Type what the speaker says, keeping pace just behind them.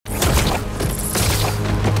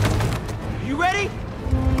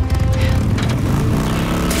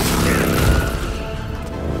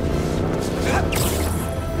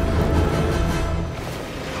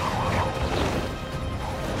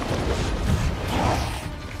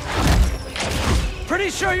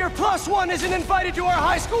sure your +1 isn't invited to our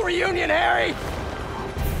high school reunion, Harry?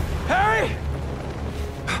 Harry?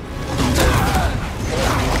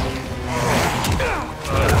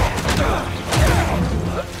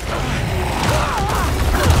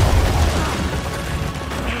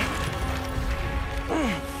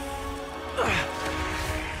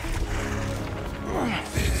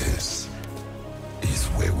 This is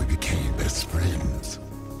where we became best friends.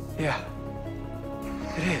 Yeah,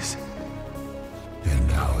 it is. And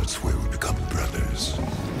now it's where we become brothers.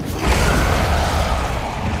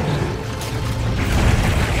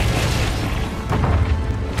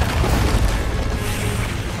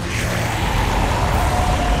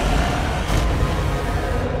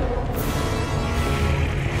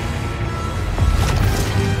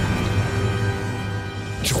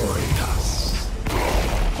 Join us.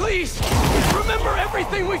 Please, remember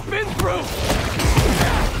everything we've been through!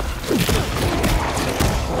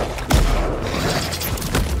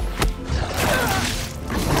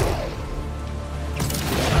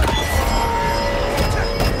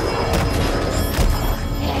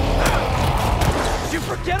 Did you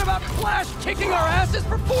forget about Flash kicking our asses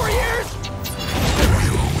for 4 years? We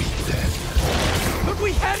were weak then. But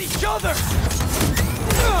we had each other!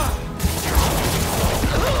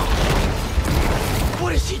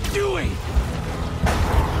 What is he doing?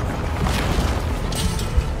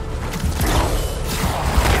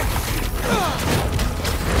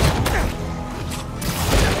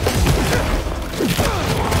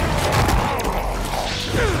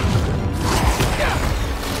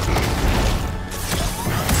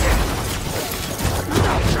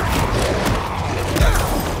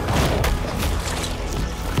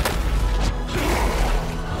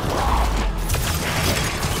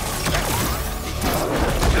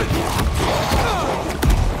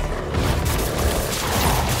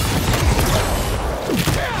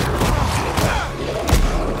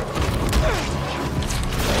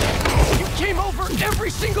 Every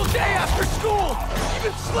single day after school!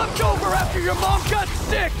 Even slept over after your mom got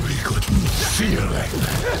sick! We couldn't feel like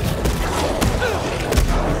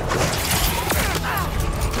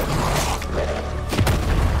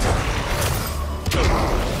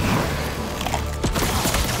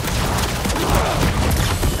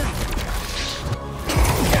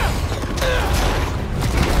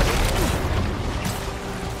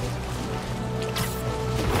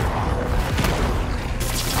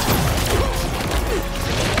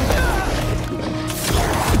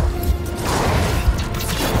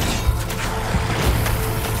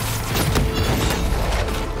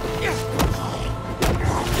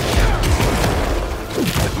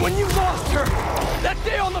When you lost her, that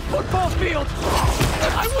day on the football field,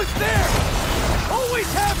 I was there!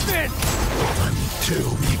 Always have been!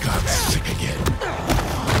 until we got sick again.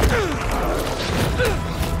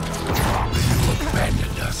 You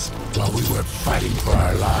abandoned us while we were fighting for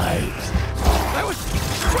our lives. I was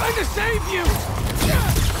trying to save you!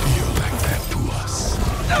 Didn't feel like that to us.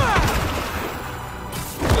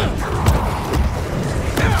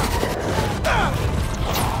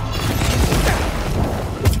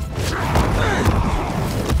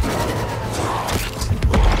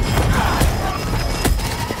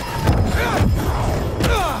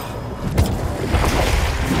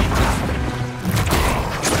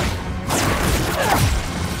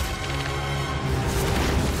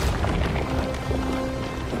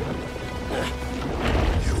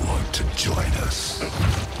 Join us.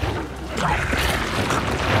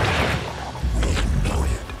 We know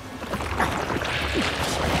it.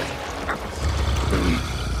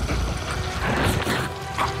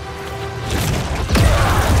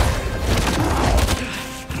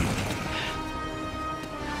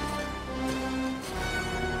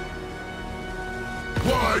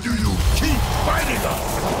 Why do you keep fighting us?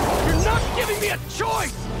 You're not giving me a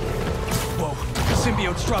choice! Whoa, the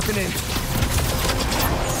symbiote's dropping in.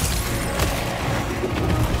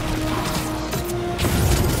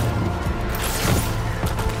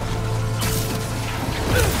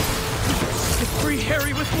 Free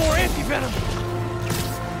Harry with more anti-venom!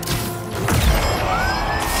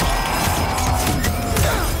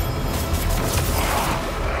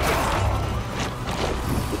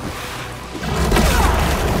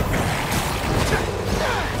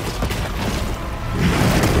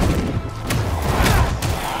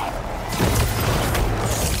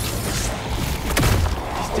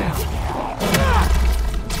 He's down.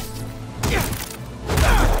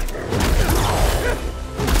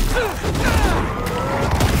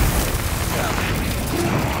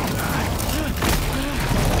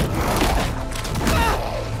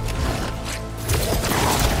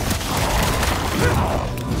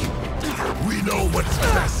 We know what's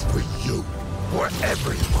best for you. for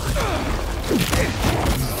everyone. We gave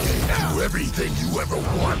you everything you ever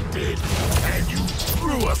wanted, and you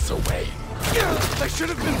threw us away. I should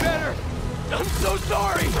have been better. I'm so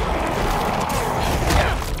sorry.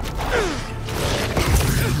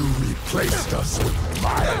 You replaced us with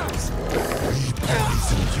Miles. We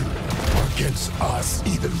poisoned you against us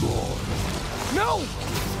even more. No!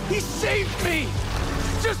 He saved me!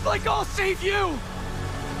 Just like I'll save you!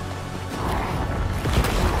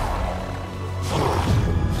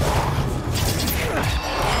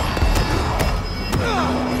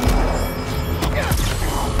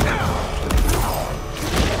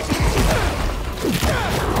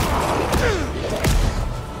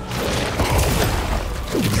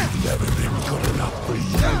 We've never been good enough for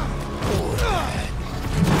you or Dad.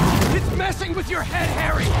 It's messing with your head,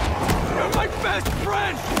 Harry! You're my best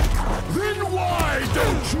friend! Then why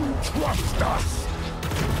don't you trust us?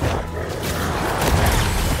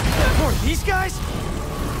 Or these guys?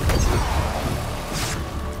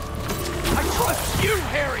 I trust you,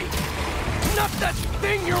 Harry! Not that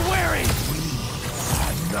thing you're wearing!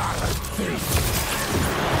 I'm not a thing.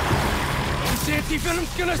 This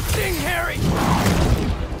anti-venom's gonna sting, Harry!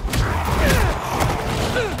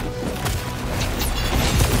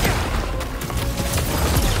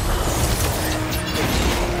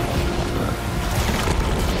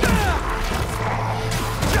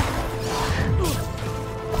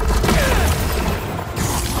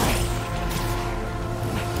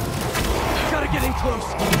 Gotta get in close.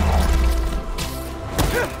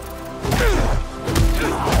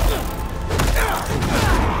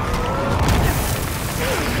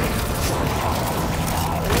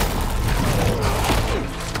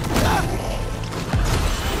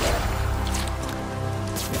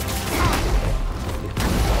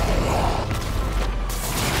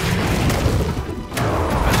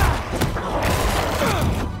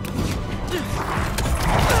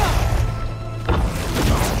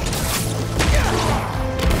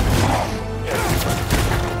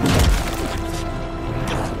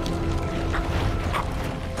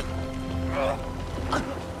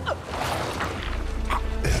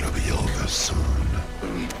 It'll be over soon.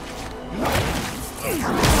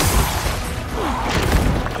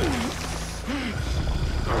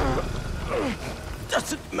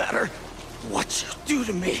 Doesn't matter what you do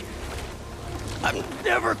to me. I'm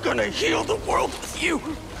never gonna heal the world with you.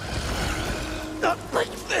 Not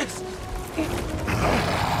like this.